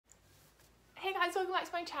guys, welcome back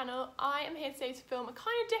to my channel. I am here today to film a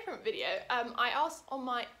kind of different video. I asked on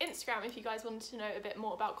my Instagram if you guys wanted to know a bit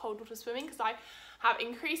more about cold water swimming because I have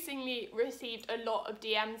increasingly received a lot of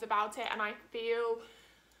DMs about it, and I feel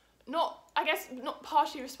not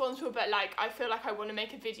partially responsible, but like I feel like I want to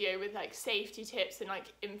make a video with like safety tips and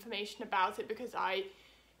like information about it, because I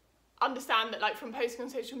understand that like from posting on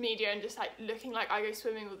social media and just like looking like I go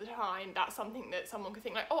swimming all the time, that's something that someone could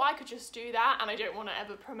think like, oh, I could just do that, and I don't want to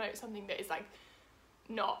ever promote something that is like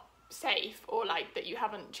not safe, or like that you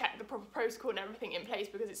haven't checked the proper protocol and everything in place,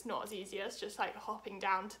 because it's not as easy as just like hopping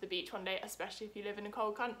down to the beach one day, especially if you live in a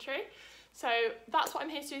cold country. So that's what I'm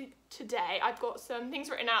here to do today. I've got some things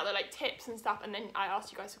written out that like tips and stuff, and then I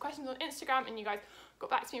asked you guys some questions on Instagram and you guys got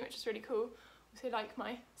back to me, which is really cool. So like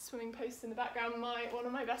my swimming posts in the background, one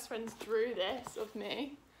of my best friends drew this of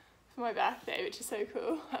me for my birthday, which is so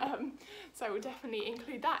cool. So I will definitely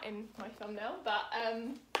include that in my thumbnail. But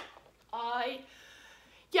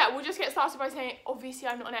we'll just get started by saying, obviously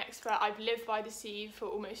I'm not an expert. I've lived by the sea for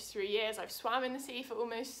almost 3 years. I've swam in the sea for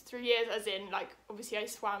almost 3 years, as in like obviously I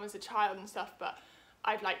swam as a child and stuff, but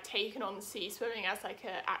I've like taken on sea swimming as like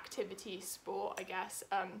an activity sport, I guess,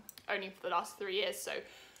 only for the last 3 years. So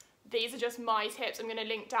these are just my tips. I'm going to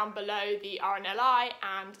link down below the RNLI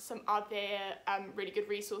and some other really good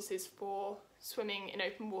resources for swimming in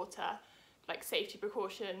open water, like safety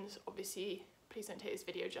precautions. Obviously, please don't take this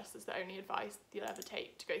video just as the only advice you'll ever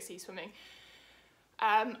take to go sea swimming.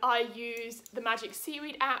 I use the Magic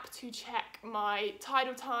Seaweed app to check my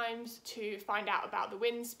tidal times, to find out about the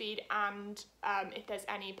wind speed, and if there's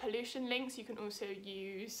any pollution links. You can also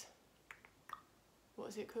use, what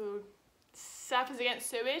is it called? Surfers Against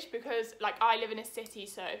Sewage, because like I live in a city,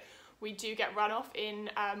 so we do get runoff in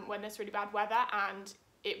when there's really bad weather, and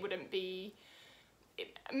it wouldn't be,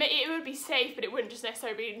 it would be safe, but it wouldn't just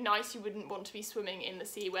necessarily be nice. You wouldn't want to be swimming in the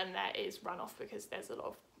sea when there is runoff, because there's a lot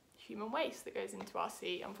of human waste that goes into our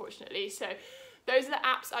sea, unfortunately. So those are the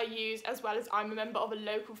apps I use, as well as I'm a member of a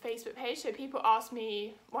local Facebook page. So people ask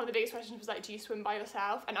me, one of the biggest questions was like, do you swim by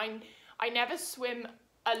yourself? And I never swim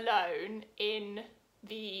alone in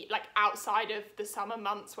the like outside of the summer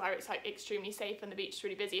months where it's like extremely safe and the beach is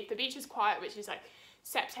really busy. If the beach is quiet, which is like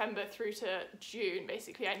September through to June,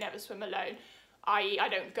 basically I never swim alone. I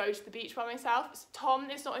don't go to the beach by myself. Tom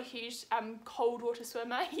is not a huge cold water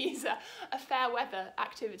swimmer. He's a fair weather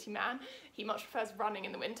activity man. He much prefers running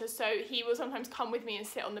in the winter, so he will sometimes come with me and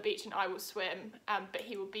sit on the beach and I will swim, but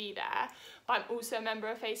he will be there. But I'm also a member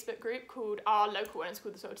of a Facebook group called, our local one is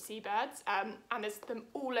called the Salty Seabirds, and there's them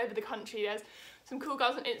all over the country. There's some cool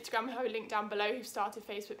girls on Instagram who I will link down below who've started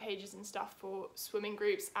Facebook pages and stuff for swimming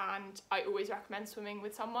groups, and I always recommend swimming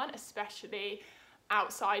with someone, especially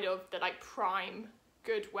outside of the like prime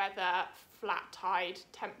good weather flat tide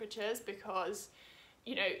temperatures, because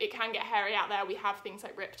you know it can get hairy out there. We have things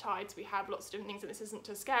like rip tides, we have lots of different things, and this isn't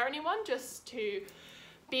to scare anyone, just to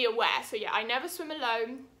be aware. So yeah, I never swim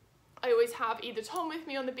alone. I always have either Tom with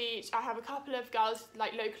me on the beach, I have a couple of girls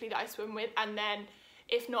like locally that I swim with, and then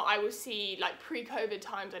if not, I will see like pre-COVID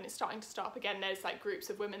times, and it's starting to start up again, there's like groups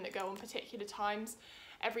of women that go on particular times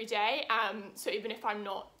every day. So even if I'm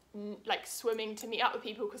not like swimming to meet up with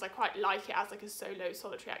people, because I quite like it as like a solo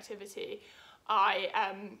solitary activity, I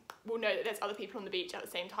will know that there's other people on the beach at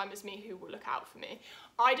the same time as me who will look out for me.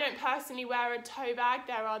 I don't personally wear a tow bag.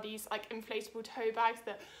 There are these like inflatable tow bags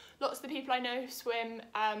that lots of the people I know who swim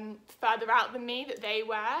further out than me that they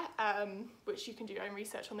wear, which you can do your own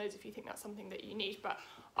research on those if you think that's something that you need, but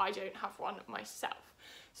I don't have one myself.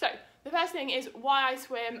 So the first thing is why I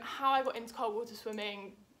swim, how I got into cold water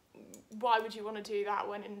swimming. Why would you want to do that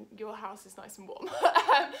when in your house is nice and warm?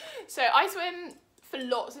 So I swim for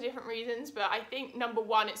lots of different reasons, but I think number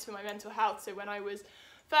one, it's for my mental health. So when I was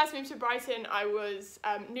first moved to Brighton, I was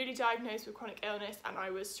newly diagnosed with chronic illness, and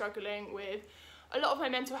I was struggling with a lot of my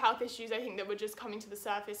mental health issues, I think, that were just coming to the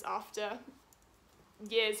surface after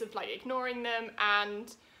years of like ignoring them.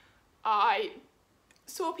 And I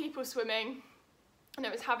saw people swimming, and I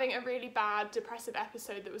was having a really bad depressive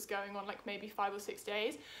episode that was going on like maybe 5 or 6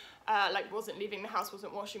 days. Like wasn't leaving the house,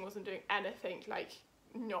 wasn't washing, wasn't doing anything, like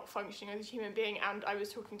not functioning as a human being. And I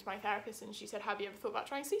was talking to my therapist, and she said, have you ever thought about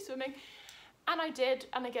trying sea swimming? And I did,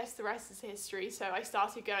 and I guess the rest is history. So I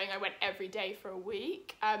started going, I went every day for a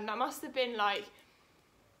week. That must have been like,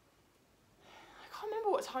 I can't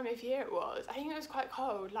remember what time of year it was. I think it was quite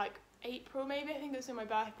cold, like April maybe. I think it was on my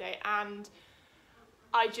birthday, and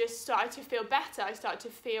I just started to feel better. I started to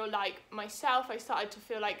feel like myself. I started to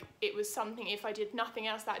feel like it was something, if I did nothing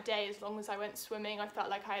else that day, as long as I went swimming, I felt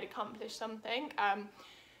like I had accomplished something.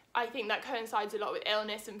 I think that coincides a lot with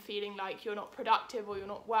illness and feeling like you're not productive or you're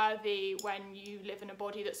not worthy when you live in a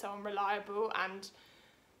body that's so unreliable. And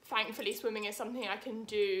thankfully swimming is something I can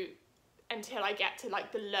do until I get to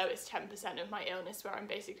like the lowest 10% of my illness where I'm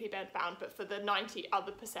basically bedbound. But for the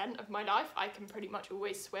 90% of my life, I can pretty much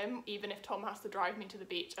always swim, even if Tom has to drive me to the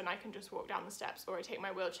beach and I can just walk down the steps, or I take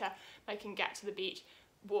my wheelchair, I can get to the beach,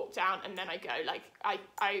 walk down, and then I go. Like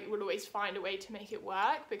I will always find a way to make it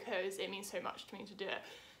work because it means so much to me to do it.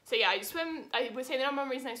 So yeah, I swim. I would say the number one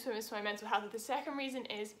reason I swim is for my mental health. The second reason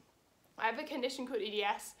is I have a condition called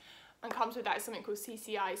EDS, and comes with that is something called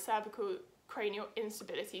CCI, cervical cranial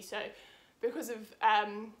instability. So because of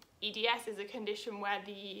EDS is a condition where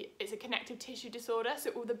it's a connective tissue disorder, so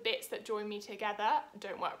all the bits that join me together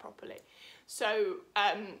don't work properly. So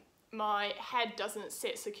my head doesn't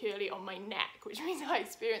sit securely on my neck, which means I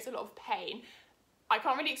experience a lot of pain. I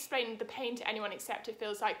can't really explain the pain to anyone except it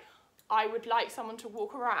feels like I would like someone to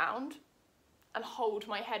walk around and hold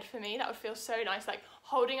my head for me. That would feel so nice. Like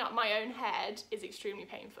holding up my own head is extremely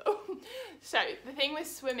painful. So the thing with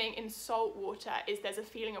swimming in salt water is there's a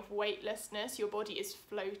feeling of weightlessness. Your body is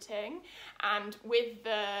floating, and with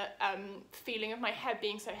the feeling of my head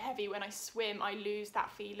being so heavy when I swim, I lose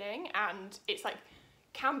that feeling, and it's like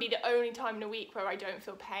can be the only time in a week where I don't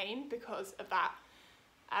feel pain because of that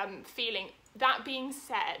feeling. That being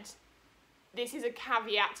said, this is a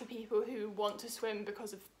caveat to people who want to swim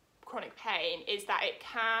because of chronic pain, is that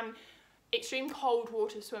extreme cold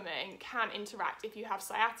water swimming can interact if you have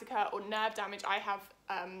sciatica or nerve damage. I have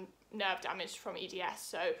nerve damage from EDS,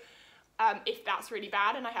 so if that's really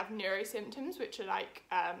bad, and I have neuro symptoms, which are like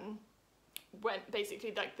when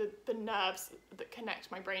basically like the nerves that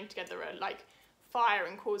connect my brain together are like fire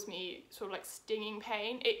and cause me sort of like stinging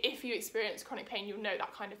pain. If you experience chronic pain, you'll know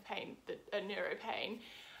that kind of pain, a neuro pain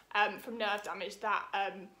from nerve damage. That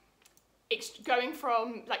going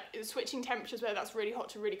from like switching temperatures, whether that's really hot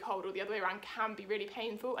to really cold or the other way around, can be really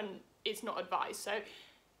painful and it's not advised. So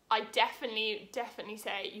I definitely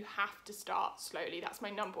say you have to start slowly. That's my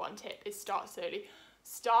number one tip, is start slowly.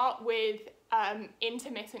 Start with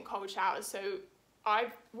intermittent cold showers. So I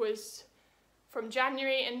was, from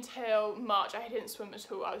January until March, I didn't swim at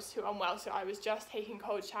all. I was too unwell, so I was just taking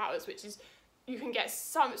cold showers, which is, you can get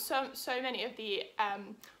so many of the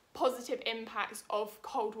positive impacts of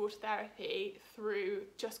cold water therapy through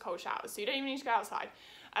just cold showers. So you don't even need to go outside.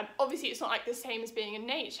 Obviously it's not like the same as being in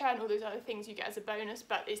nature and all those other things you get as a bonus,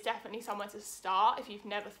 but it's definitely somewhere to start if you've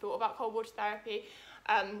never thought about cold water therapy.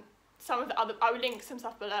 Some of the other, I will link some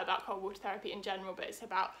stuff below about cold water therapy in general, but it's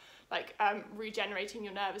about like regenerating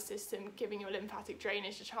your nervous system, giving your lymphatic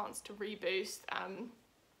drainage a chance to reboost.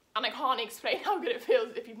 And I can't explain how good it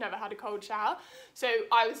feels if you've never had a cold shower. So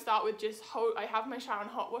I would start with just I have my shower on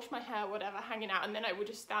hot, wash my hair, whatever, hanging out, and then I would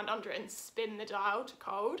just stand under it and spin the dial to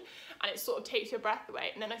cold, and it sort of takes your breath away,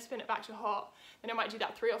 and then I spin it back to hot. Then I might do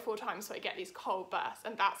that 3 or 4 times so I get these cold bursts,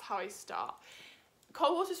 and that's how I start.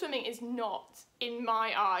 Cold water swimming is not, in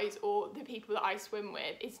my eyes, or the people that I swim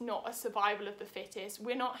with, it's not a survival of the fittest.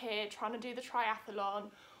 We're not here trying to do the triathlon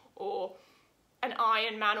or an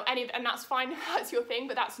Ironman or any of, and that's fine if that's your thing,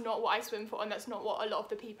 but that's not what I swim for, and that's not what a lot of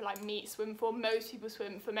the people I meet swim for. Most people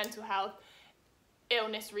swim for mental health,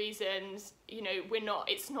 illness reasons. You know,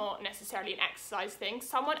 it's not necessarily an exercise thing.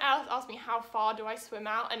 Someone else asked me how far do I swim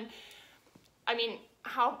out, and I mean,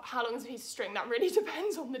 how long is a piece of string? That really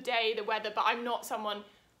depends on the day, the weather, but I'm not someone,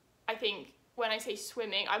 I think, when I say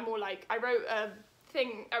swimming, I'm more like, I wrote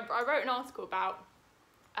an article about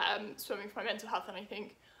swimming for my mental health, and I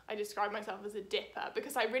think I describe myself as a dipper,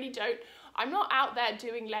 because I really don't, I'm not out there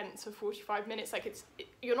doing lengths for 45 minutes. Like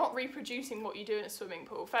you're not reproducing what you do in a swimming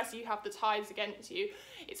pool. Firstly, you have the tides against you.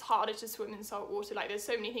 It's harder to swim in salt water. Like there's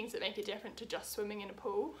so many things that make it different to just swimming in a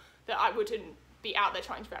pool that I wouldn't be out there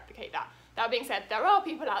trying to replicate that. That being said, there are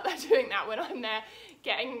people out there doing that when I'm there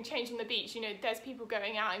changing the beach. You know, there's people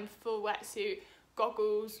going out in full wetsuit,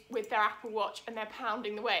 goggles, with their Apple Watch, and they're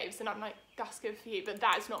pounding the waves, and I'm like, that's good for you, but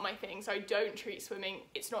that's not my thing. So I don't treat swimming,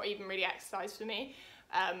 it's not even really exercise for me,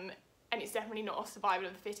 and it's definitely not a survival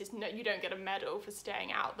of the fittest. No, you don't get a medal for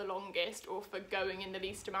staying out the longest or for going in the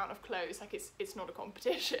least amount of clothes. Like it's not a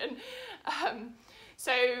competition.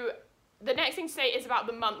 So the next thing to say is about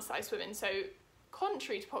the months I swim in. So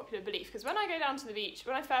contrary to popular belief, because when I go down to the beach,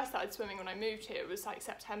 when I first started swimming when I moved here, it was like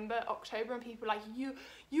September, October, and people were like,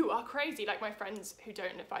 you are crazy. Like my friends who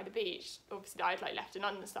don't live by the beach, obviously I'd like left in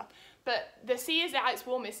London and stuff, but the sea is at its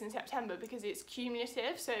warmest in September because it's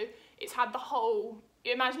cumulative. So it's had the whole,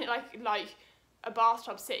 you imagine it like a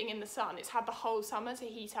bathtub sitting in the sun. It's had the whole summer to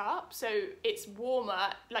heat up, so it's warmer.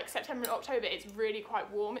 Like September and October, it's really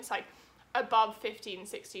quite warm. It's like above 15,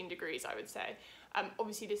 16 degrees, I would say.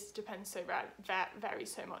 Obviously this depends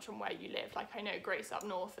varies so much on where you live. Like I know Grace up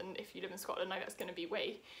north, and if you live in Scotland, like that's going to be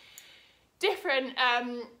way different.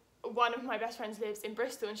 One of my best friends lives in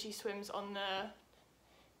Bristol and she swims on the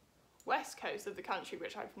west coast of the country,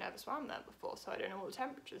 which I've never swam there before, so I don't know what the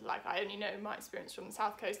temperature's like. I only know my experience from the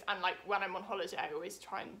south coast, and like when I'm on holiday I always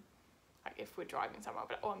try and, like if we're driving somewhere,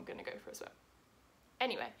 but I'm gonna go for a swim.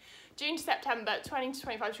 Anyway, June to September, 20 to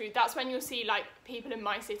 25 degrees, that's when you'll see like people in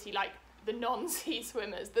my city, like the non-sea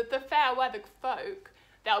swimmers, the fair weather folk,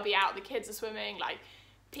 they'll be out, the kids are swimming, like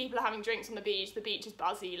people are having drinks on the beach is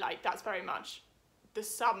buzzy, like that's very much the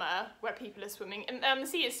summer where people are swimming, and the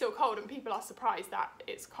sea is still cold and people are surprised that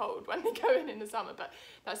it's cold when they go in the summer, but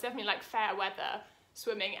that's definitely like fair weather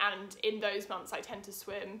swimming. And in those months I tend to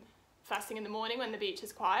swim first thing in the morning when the beach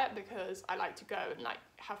is quiet, because I like to go and like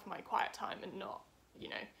have my quiet time and not, you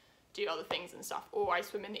know, do other things and stuff. Or I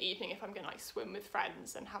swim in the evening if I'm gonna like swim with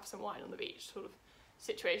friends and have some wine on the beach sort of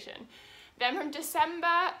situation. Then from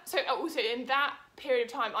December, so also in that period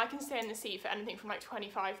of time I can stay in the sea for anything from like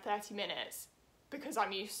 25-30 minutes because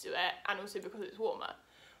I'm used to it, and also because it's warmer.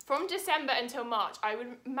 From December until March, I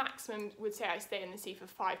would say I stay in the sea for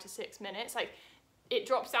 5 to 6 minutes. Like it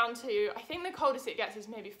drops down to, I think the coldest it gets is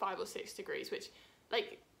maybe 5 or 6 degrees, which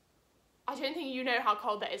like, I don't think you know how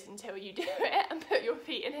cold that is until you do it and put your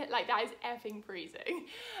feet in it. Like that is effing freezing.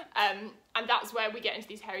 And that's where we get into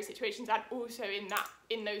these hairy situations. And also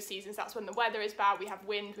in those seasons, that's when the weather is bad. We have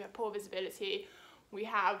wind, we have poor visibility, we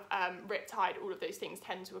have riptide. All of those things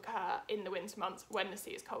tend to occur in the winter months when the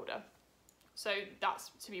sea is colder. So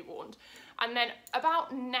that's to be warned. And then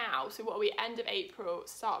about now, so what are we, end of April,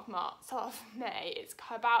 start of May, it's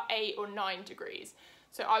about 8 or 9 degrees.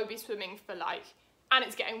 So I would be swimming for like, and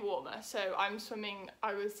it's getting warmer. So I'm swimming,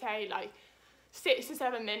 I would say like 6 to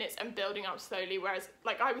 7 minutes and building up slowly. Whereas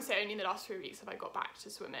like I would say only in the last 3 weeks have I got back to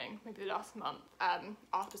swimming, maybe the last month,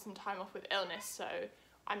 after some time off with illness. So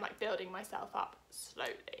I'm like building myself up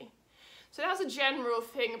slowly. So that's a general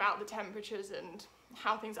thing about the temperatures and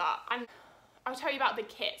how things are. And I'll tell you about the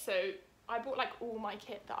kit. So I bought like all my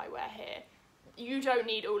kit that I wear here. You don't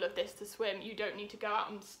need all of this to swim. You don't need to go out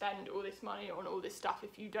and spend all this money on all this stuff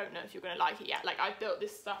if you don't know if you're going to like it yet. Like I've built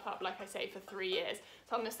this stuff up, like I say, for 3 years.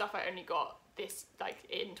 Some of the stuff I only got this like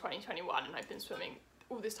in 2021, and I've been swimming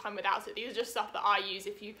all this time without it. These are just stuff that I use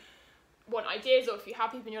if you want ideas, or if you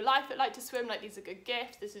have people in your life that like to swim, like these are good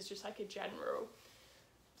gifts. This is just like a general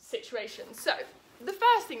situation. So the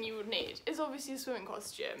first thing you would need is obviously a swimming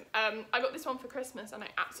costume. I got this one for Christmas and I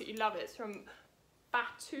absolutely love it. It's from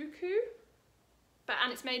Batuku,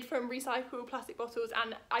 and it's made from recycled plastic bottles,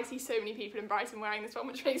 and I see so many people in Brighton wearing this one,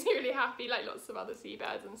 which makes me really happy, like lots of other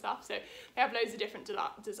seabirds and stuff. So they have loads of different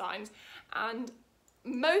designs, and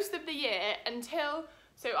most of the year until,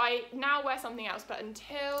 so I now wear something else, but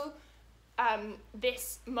until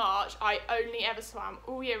this March I only ever swam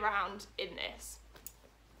all year round in this.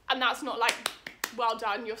 And that's not like, well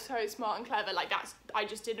done, you're so smart and clever, like that's, I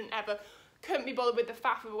just couldn't be bothered with the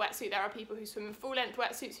faff of a wetsuit. There are people who swim in full length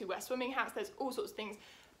wetsuits, who wear swimming hats, there's all sorts of things,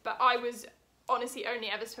 but I was honestly only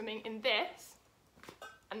ever swimming in this.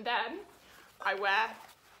 And then I wear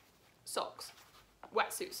socks,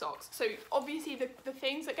 wetsuit socks. So obviously the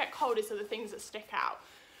things that get coldest are the things that stick out.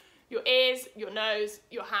 Your ears, your nose,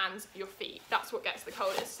 your hands, your feet. That's what gets the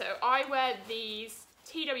coldest. So I wear these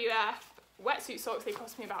TWF wetsuit socks. They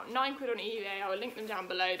cost me about £9 on eBay. I will link them down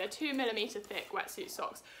below. They're 2mm thick wetsuit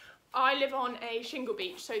socks. I live on a shingle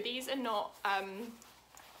beach, so these are not,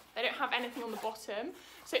 they don't have anything on the bottom.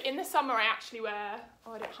 So in the summer I actually wear,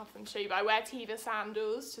 oh I don't have them to show you, but I wear Teva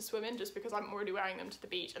sandals to swim in just because I'm already wearing them to the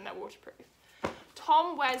beach and they're waterproof.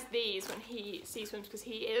 Tom wears these when he sea swims because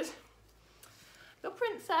he is a little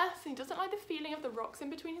princess and he doesn't like the feeling of the rocks in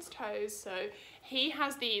between his toes, so he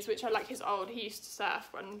has these, which are like his old, he used to surf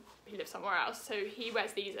when he lived somewhere else, so he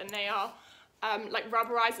wears these and they are like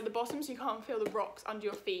rubberized at the bottom, so you can't feel the rocks under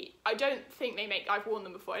your feet. I don't think they make, I've worn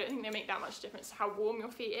them before, I don't think they make that much difference to how warm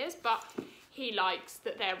your feet is, but he likes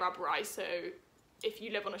that they're rubberized, so if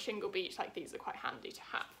you live on a shingle beach, like these are quite handy to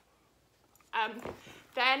have.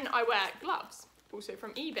 Then I wear gloves, also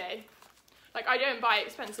from eBay. Like I don't buy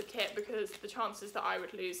expensive kit because the chances that I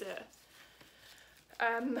would lose it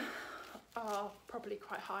are probably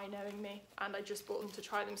quite high knowing me, and I just bought them to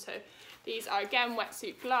try them. So these are again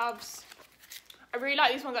wetsuit gloves. I really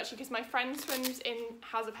like these ones actually because my friend swims in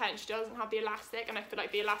House of Hen. She doesn't have the elastic, and I feel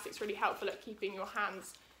like the elastic's really helpful at keeping your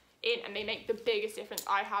hands in, and they make the biggest difference.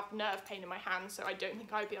 I have nerve pain in my hands, so I don't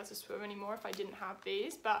think I'd be able to swim anymore if I didn't have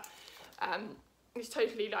these, but it's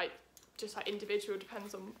totally like just like individual,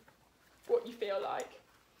 depends on what you feel like.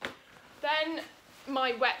 Then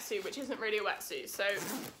my wetsuit, which isn't really a wetsuit, so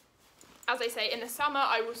as I say, in the summer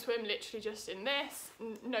I will swim literally just in this,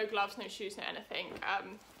 no gloves, no shoes, no anything,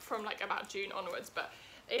 from like about June onwards. But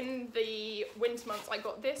in the winter months I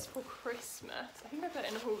got this for Christmas. I think I put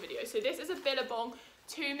it in a haul video. So this is a Billabong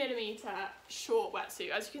 2mm short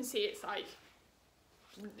wetsuit. As you can see, it's like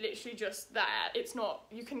literally just there. It's not,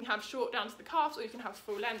 you can have short down to the calves or you can have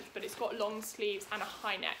full length, but it's got long sleeves and a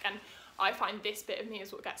high neck, and I find this bit of me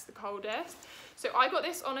is what gets the coldest. So I got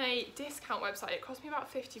this on a discount website. It cost me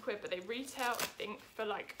about 50 quid, but they retail, I think, for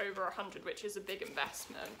like over 100, which is a big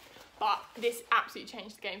investment. But this absolutely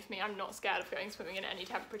changed the game for me. I'm not scared of going swimming in any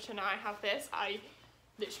temperature now I have this. I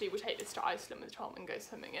literally would take this to Iceland with Tom and go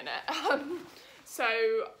swimming in it. So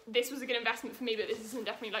this was a good investment for me, but this isn't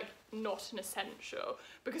definitely like not an essential,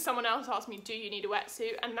 because someone else asked me, do you need a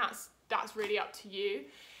wetsuit? And that's really up to you.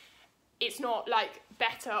 It's not like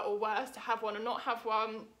better or worse to have one or not have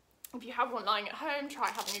one. If you have one lying at home, try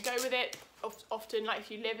having a go with it. Often, like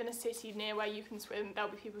if you live in a city near where you can swim,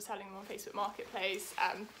 there'll be people selling them on Facebook Marketplace.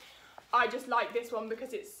 I just like this one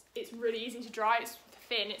because it's really easy to dry. It's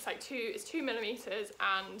thin. It's like 2mm,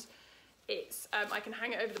 and it's I can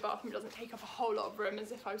hang it over the bathroom. It doesn't take up a whole lot of room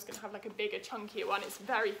as if I was going to have like a bigger, chunkier one. It's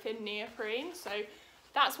very thin neoprene, so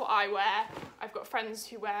that's what I wear. I've got friends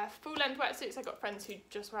who wear full length wetsuits. I've got friends who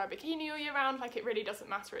just wear a bikini all year round. Like, it really doesn't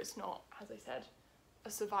matter. It's not, as I said,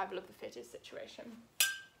 a survival of the fittest situation.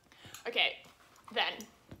 Okay, then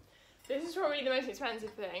this is probably the most expensive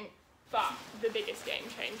thing, but the biggest game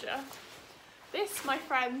changer. This, my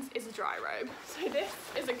friends, is a dry robe. So this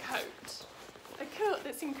is a coat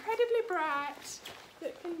that's incredibly bright,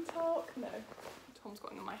 that can talk. No, Tom's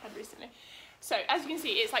got one on my head recently. So as you can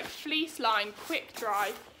see, it's like fleece lined, quick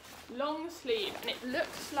dry, long sleeve, and it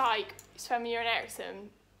looks like Sven-Göran Eriksson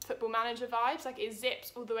Football Manager vibes. Like, it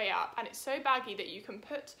zips all the way up, and it's so baggy that you can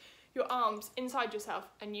put your arms inside yourself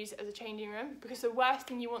and use it as a changing room. Because the worst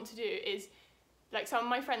thing you want to do is, like, some of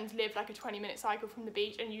my friends live like a 20-minute cycle from the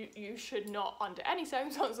beach, and you should not, under any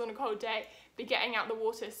circumstances on a cold day, be getting out the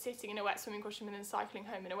water, sitting in a wet swimming costume, and then cycling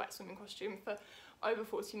home in a wet swimming costume for over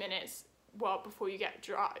 40 minutes, well, before you get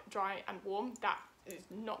dry and warm. That is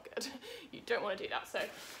not good. You don't want to do that. So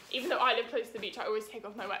even though I live close to the beach, I always take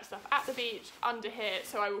off my wet stuff at the beach under here.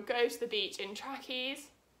 So I will go to the beach in trackies,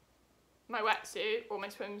 my wetsuit or my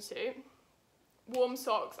swimsuit, warm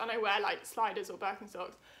socks, and I wear like sliders or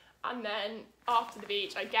Birkenstocks. And then after the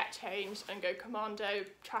beach, I get changed and go commando,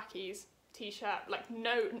 trackies, t-shirt. Like,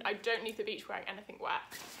 no, I don't leave the beach wearing anything wet,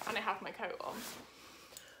 and I have my coat on.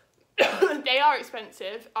 They are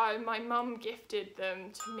expensive. My mum gifted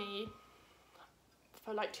them to me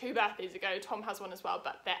for like 2 birthdays ago. Tom has one as well,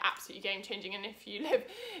 but they're absolutely game changing. And if you live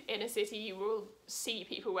in a city, you will see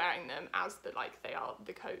people wearing them as they are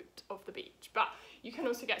the coat of the beach. But you can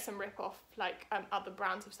also get some rip off, like other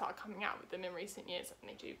brands have started coming out with them in recent years, and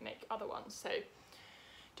they do make other ones. So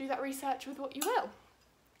do that research with what you will.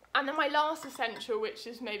 And then my last essential, which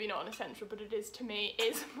is maybe not an essential, but it is to me,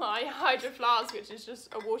 is my Hydro Flask, which is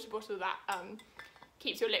just a water bottle that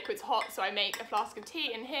keeps your liquids hot. So I make a flask of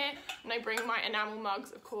tea in here, and I bring my enamel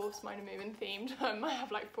mugs. Of course, mine are Moomin themed. I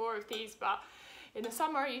have like 4 of these, but in the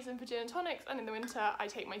summer I use them for gin and tonics, and in the winter I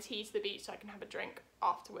take my tea to the beach so I can have a drink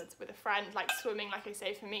afterwards with a friend. Like, swimming, like I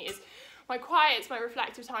say, for me is my quiet, it's my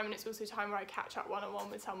reflective time, and it's also time where I catch up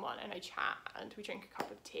one-on-one with someone and I chat and we drink a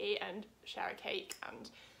cup of tea and share a cake, and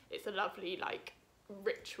it's a lovely like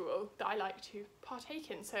ritual that I like to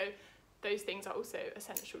partake in. So those things are also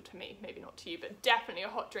essential to me. Maybe not to you, but definitely a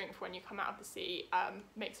hot drink for when you come out of the sea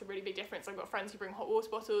makes a really big difference. I've got friends who bring hot water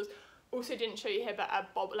bottles. Also didn't show you here, but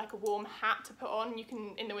like a warm hat to put on. You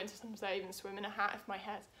can, in the winter, sometimes I even swim in a hat if my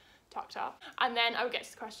hair's tucked up. And then I would get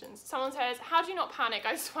to the questions. Someone says, how do you not panic?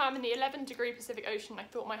 I swam in the 11-degree Pacific Ocean. I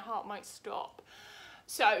thought my heart might stop.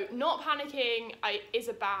 So not panicking is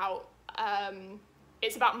about,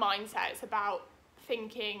 it's about mindset. It's about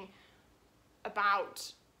thinking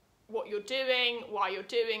about what you're doing, why you're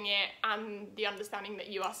doing it, and the understanding that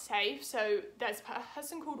you are safe. So there's a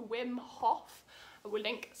person called Wim Hof. I will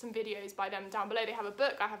link some videos by them down below. They have a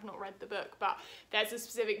book. I have not read the book, but there's a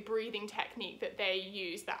specific breathing technique that they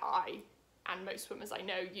use that I, and most swimmers I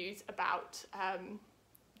know, use about,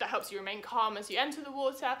 that helps you remain calm as you enter the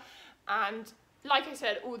water. And like I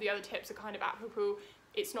said, all the other tips are kind of applicable.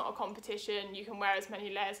 It's not a competition. You can wear as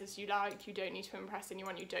many layers as you like. You don't need to impress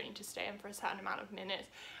anyone. You don't need to stay in for a certain amount of minutes.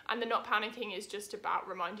 And the not panicking is just about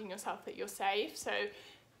reminding yourself that you're safe. So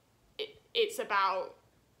it's about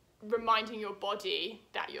reminding your body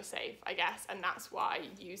that you're safe, I guess. And that's why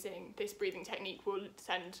using this breathing technique will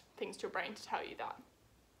send things to your brain to tell you that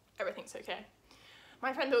everything's okay.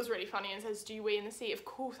 My friend was really funny and says, do you wee in the sea? Of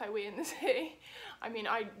course I wee in the sea. I mean,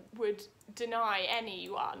 I would deny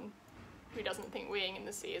anyone who doesn't think weeing in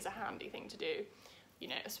the sea is a handy thing to do? You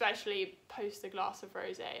know, especially post a glass of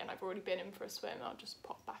rosé and I've already been in for a swim, I'll just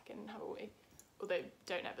pop back in and have a wee. Although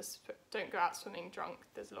don't go out swimming drunk.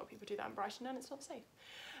 There's a lot of people do that in Brighton and it's not safe.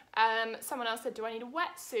 Someone else said, do I need a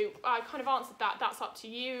wetsuit? I kind of answered that. That's up to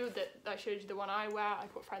you. That I showed you the one I wear.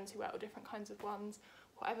 I've got friends who wear all different kinds of ones.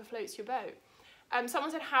 Whatever floats your boat. Someone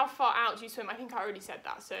said, how far out do you swim? I think I already said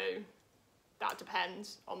that. So that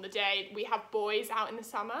depends on the day. We have buoys out in the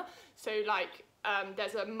summer. So like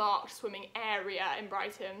there's a marked swimming area in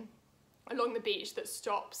Brighton along the beach that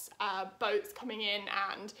stops boats coming in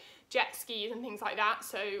and jet skis and things like that,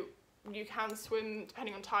 so you can swim,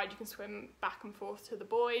 depending on tide, you can swim back and forth to the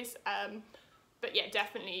buoys, but yeah,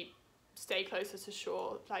 definitely stay closer to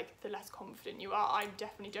shore, like the less confident you are. I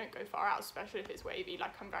definitely don't go far out, especially if it's wavy,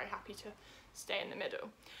 like I'm very happy to stay in the middle.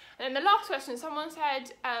 And then the last question, someone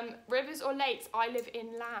said, rivers or lakes? I live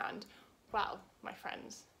inland. Well, my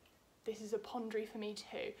friends, this is a pondery for me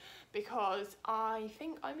too, because I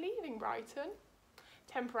think I'm leaving Brighton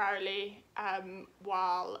temporarily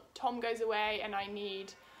while Tom goes away and I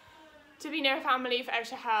need to be near a family for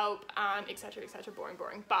extra help and etc, boring.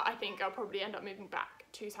 But I think I'll probably end up moving back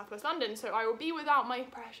to southwest London, so I will be without my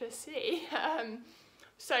precious sea.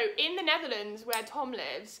 So in the Netherlands where Tom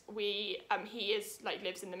lives, he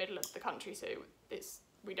lives in the middle of the country, so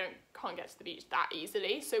we can't get to the beach that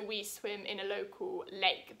easily, so we swim in a local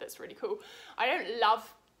lake that's really cool. I don't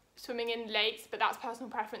love swimming in lakes, but that's personal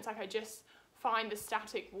preference. Like I just find the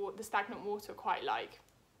stagnant water quite like,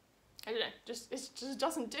 I don't know, it just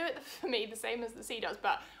doesn't do it for me the same as the sea does,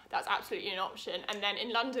 but that's absolutely an option. And then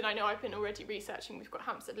in London, I know I've been already researching, we've got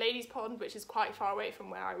Hampstead Ladies Pond, which is quite far away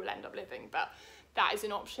from where I will end up living, but that is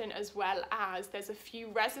an option, as well as there's a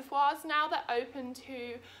few reservoirs now that are open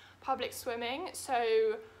to public swimming,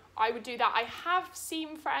 so I would do that. I have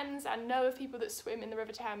seen friends and know of people that swim in the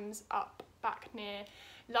River Thames up back near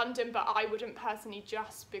London, but I wouldn't personally,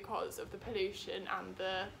 just because of the pollution and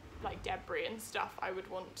the like debris and stuff. I would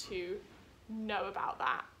want to know about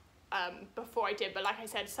that before I did. But like I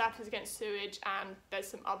said, Surfers Against Sewage, and there's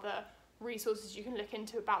some other resources you can look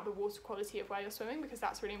into about the water quality of where you're swimming, because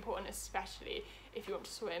that's really important, especially if you want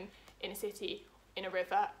to swim in a city, in a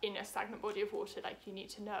river, in a stagnant body of water. Like, you need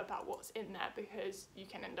to know about what's in there, because you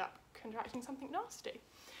can end up contracting something nasty.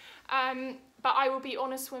 But I will be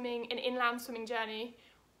on an inland swimming journey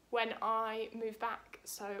when I move back,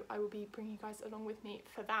 so I will be bringing you guys along with me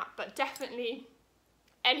for that. But definitely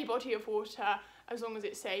any body of water, as long as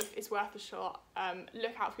it's safe, is worth a shot.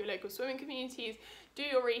 Look out for your local swimming communities, do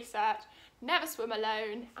your research, never swim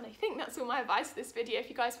alone. And I think that's all my advice for this video. If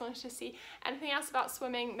you guys wanted to see anything else about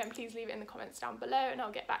swimming, then please leave it in the comments down below, and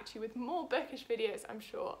I'll get back to you with more bookish videos, I'm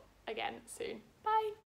sure, again soon. Bye!